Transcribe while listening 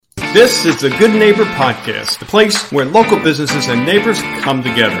This is the Good Neighbor Podcast, the place where local businesses and neighbors come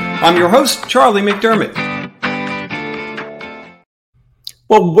together. I'm your host, Charlie McDermott.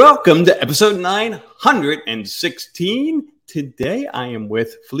 Well, welcome to episode 916. Today I am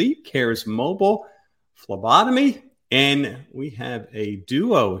with Phleb Cares Mobile Phlebotomy, and we have a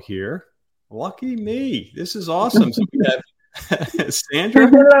duo here. Lucky me. This is awesome. So we have Sandra.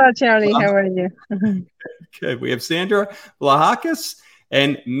 Hello, Charlie. How are you? Good. We have Sandra Vlahakis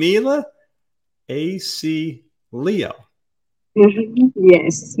and Mila Accilio.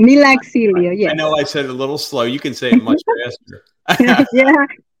 Yes, Mila Accilio. Yes. I know I said it a little slow. You can say it much faster. yeah.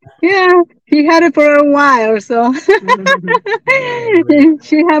 She had it for a while, so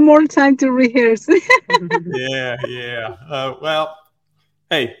she had more time to rehearse. Yeah. Well,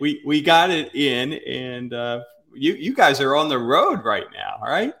 hey, we got it in, and you guys are on the road right now,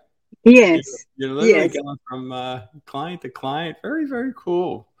 right? Yes. You're literally going from client to client. Very, very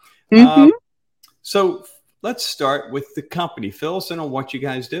cool. Mm-hmm. So let's start with the company. Fill us in on what you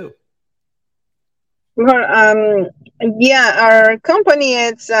guys do. Well, our company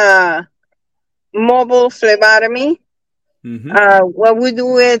is mobile phlebotomy. Mm-hmm. What we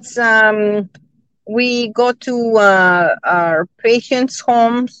do is we go to our patients'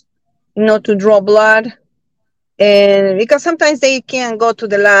 homes, to draw blood. And because sometimes they can't go to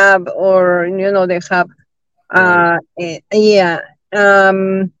the lab, or they have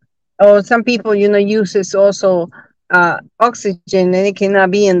or some people uses also oxygen, and they cannot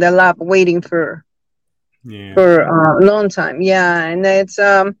be in the lab waiting for a long time. And it's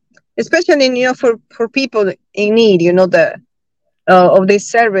especially for people in need, of this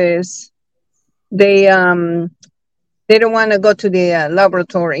service. They don't want to go to the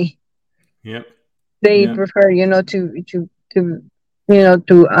laboratory. Yep. They prefer, to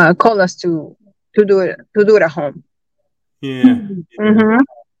call us to do it at home. Yeah. Mm-hmm.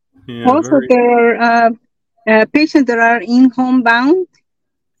 Yeah. Also, there are patients that are in homebound.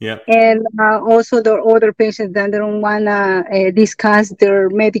 Yeah. And also there are other patients that don't want to discuss their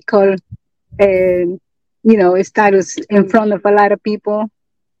medical, status in front of a lot of people.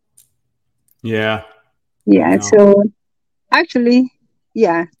 Yeah. Yeah. So actually,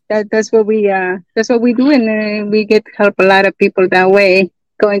 that's what we do, and we get to help a lot of people that way,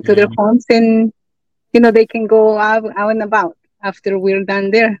 going to their homes, and they can go out and about after we're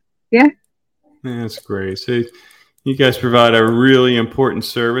done there. Yeah, that's great. So you guys provide a really important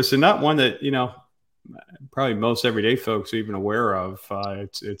service, and not one that probably most everyday folks are even aware of.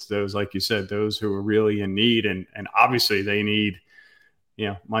 It's those, like you said, those who are really in need, and obviously they need,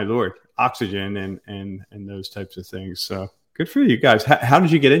 my Lord, oxygen and those types of things. So good for you guys. How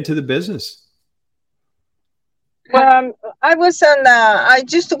did you get into the business? Well, I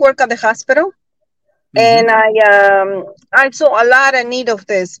used to work at the hospital, and I saw a lot of need of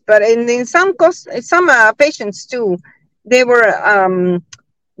this. But in some patients too, they were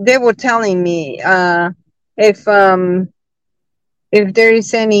telling me if there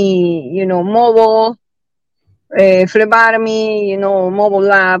is any mobile phlebotomy, mobile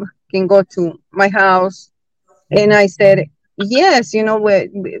lab can go to my house, and I said yes.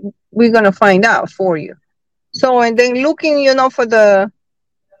 We're gonna find out for you. So, and then looking, for the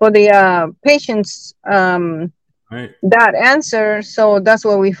patients, that answer. So that's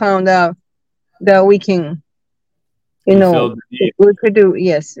what we found out, that we can, we could do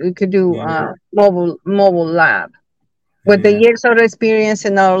mobile lab with the years of experience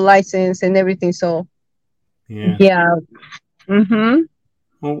and our license and everything. So, Mm-hmm.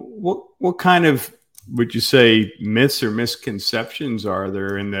 Well, what kind of, would you say, myths or misconceptions are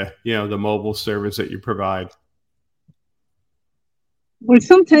there in the the mobile service that you provide? Well,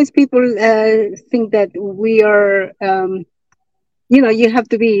 sometimes people think that we are, you have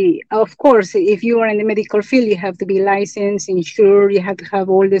to be, of course, if you are in the medical field, you have to be licensed, insured, you have to have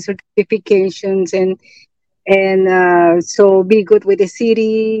all the certifications, and so be good with the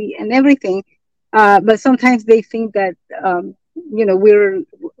city and everything. But sometimes they think that, we're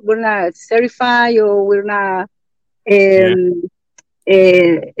not certified, or we're not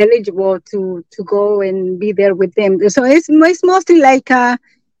eligible to go and be there with them. So it's mostly like an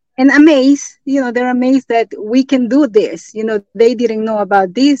amaze. They're amazed that we can do this. They didn't know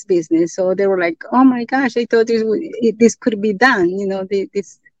about this business, so they were like, "Oh my gosh, I thought this could be done."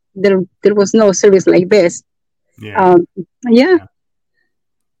 There was no service like this.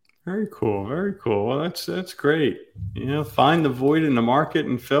 Very cool. Very cool. Well, that's great. Find the void in the market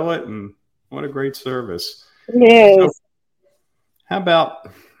and fill it, and what a great service. Yes. So, how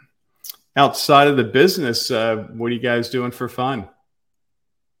about outside of the business? What are you guys doing for fun?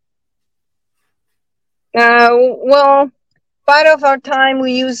 Well, part of our time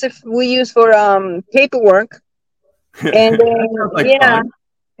we use for paperwork, and That then sounds like yeah, fun.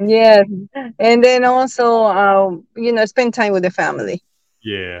 yes, and then also spend time with the family.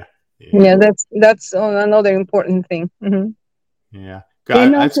 Yeah, yeah, Yeah, that's another important thing. Hmm. yeah.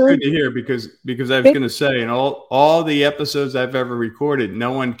 And That's also, good to hear because I was going to say in all the episodes I've ever recorded,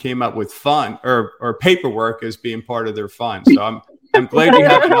 no one came up with fun or paperwork as being part of their fun. So I'm glad you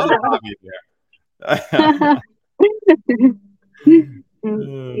have another hobby there. Uh,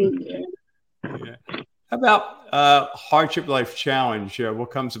 yeah. How about hardship life challenge?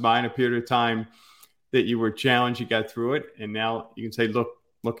 What comes to mind? A period of time that you were challenged, you got through it, and now you can say,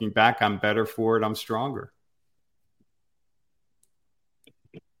 looking back, I'm better for it. I'm stronger.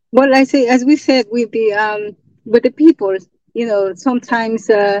 well, I say, as we said, with the people, sometimes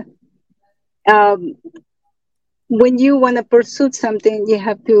um, when you want to pursue something, you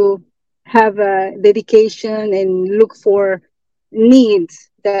have to have dedication and look for needs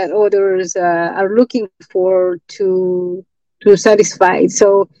that others are looking for to satisfy.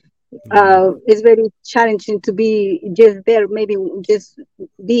 So Yeah, it's very challenging to be just there, maybe just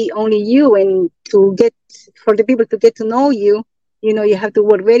be only you, and to get for the people to get to know you. You have to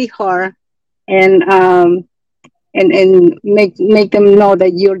work very hard, and make them know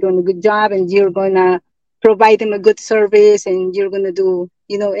that you're doing a good job, and you're gonna provide them a good service, and you're gonna do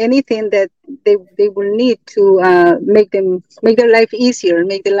anything that they will need to make their life easier,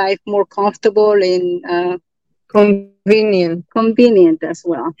 make their life more comfortable and Convenient. convenient as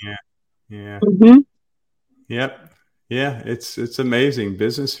well. yeah, yeah. Hmm. Yep. Yeah, it's amazing.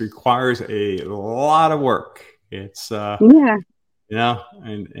 Business requires a lot of work. It's Yeah.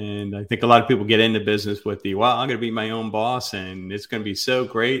 and I think a lot of people get into business with the well, I'm going to be my own boss, and it's going to be so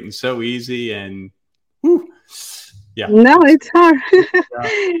great and so easy, and whew, yeah, No, it's it's hard.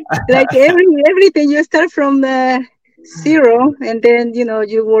 Like everything, you start from zero, and then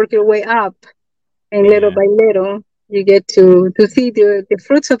you work your way up, and little yeah, by little, you get to see the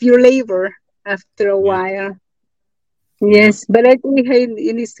fruits of your labor after a yeah, while. yeah, Yes, but I think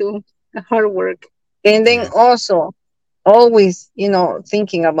it needs to hard work. And then yeah, also always,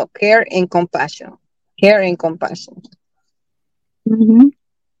 thinking about care and compassion. Care and compassion. Hmm.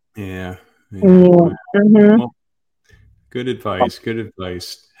 yeah, yeah. Yeah. Wow. Hmm. Well, good advice. Good advice.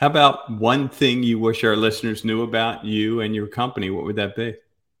 How about one thing you wish our listeners knew about you and your company? What would that be?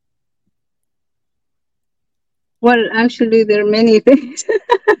 Well, actually, there are many things.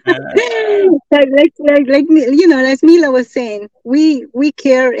 Uh, As Mila was saying, we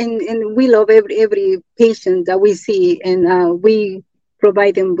care, and we love every patient that we see, and we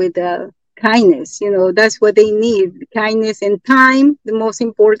provide them with kindness. That's what they need: kindness and time. The most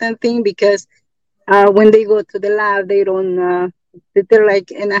important thing, because when they go to the lab, they don't. They're like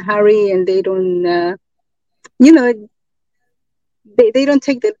in a hurry, and they don't. You know, they don't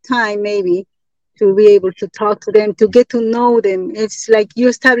take the time maybe to be able to talk to them, to get to know them. It's like you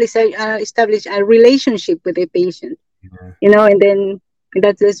establish a relationship with the patient, yeah, and then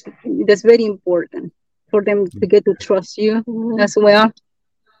that's very important for them to get to trust you as well.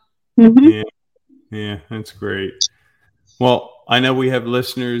 Hmm. yeah, yeah. That's great. Well, I know we have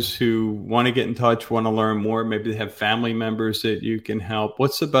listeners who want to get in touch, want to learn more. Maybe they have family members that you can help.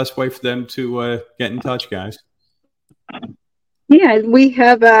 What's the best way for them to get in touch, guys? Yeah, we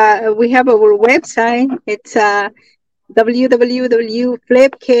have our website. It's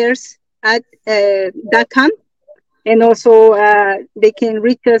www.phlebcares .com. And also, they can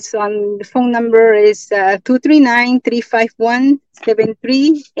reach us on the phone number is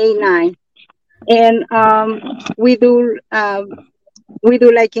 239-351-7389. And we do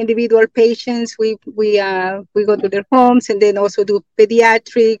like individual patients. We go to their homes, and then also do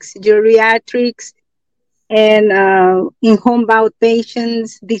pediatrics, geriatrics, and in homebound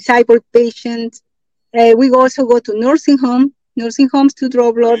patients, disabled patients. We also go to nursing homes to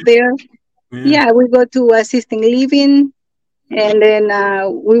draw blood there. Yeah, Yeah, we go to assisting living, and then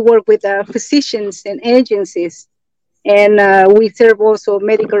we work with physicians and agencies, and we serve also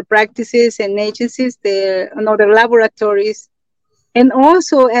medical practices and agencies, and other laboratories. And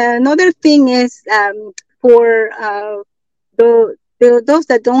also another thing is, for those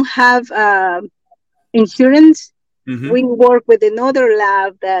that don't have insurance, we mm-hmm. work with another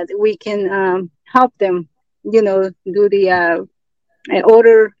lab that we can help them, do the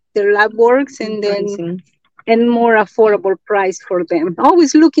order their lab works, and then and more affordable price for them.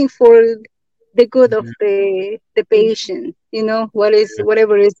 Always looking for the good of the patient.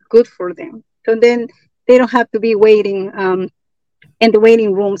 Whatever is good for them. So then they don't have to be waiting in the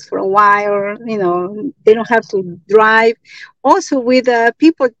waiting rooms for a while. They don't have to drive. Also, with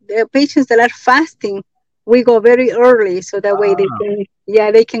patients that are fasting, we go very early, so that way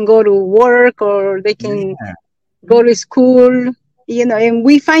they can go to work or they can go to school, and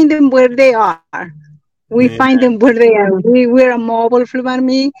we find them where they are. We find them where they are. We're a mobile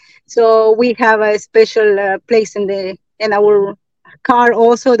phlebotomy, so we have a special place in our car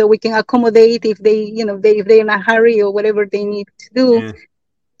also that we can accommodate if if they're in a hurry or whatever they need to do. Yeah.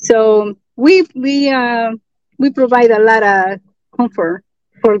 So we provide a lot of comfort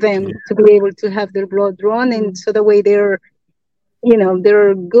for them to be able to have their blood drawn, and so the way they're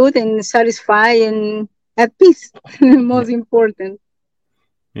good and satisfied and at peace. Most important.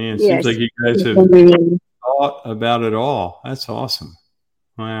 Man, it seems Yes. like you guys have thought about it all. That's awesome.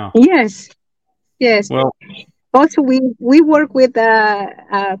 Wow. Yes. Yes. Well, Also, we work with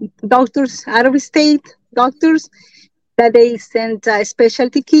doctors, out of state doctors, that they send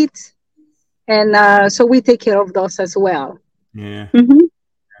specialty kits, and so we take care of those as well. yeah. Mm-hmm.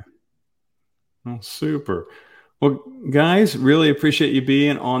 Oh, super. Well, guys, really appreciate you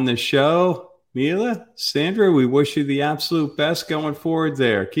being on the show. Mila, Sandra, we wish you the absolute best going forward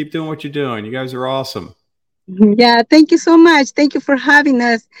there. Keep doing what you're doing. You guys are awesome. Yeah, thank you so much. Thank you for having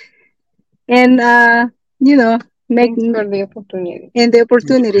us, and make Thanks for the opportunity. and the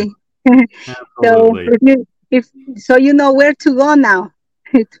opportunity. So Absolutely. if so, you know where to go now.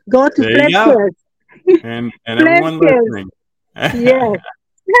 Go to There you go. Phleb. And everyone listening. Yes.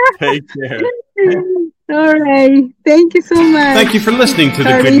 Take care. All right. Thank you so much. Thank you for listening to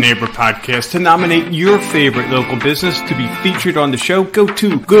the Good Neighbor Podcast. To nominate your favorite local business to be featured on the show, go to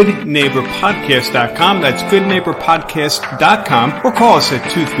goodneighborpodcast.com. That's goodneighborpodcast.com, or call us at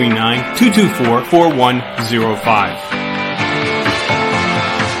 239-224-4105.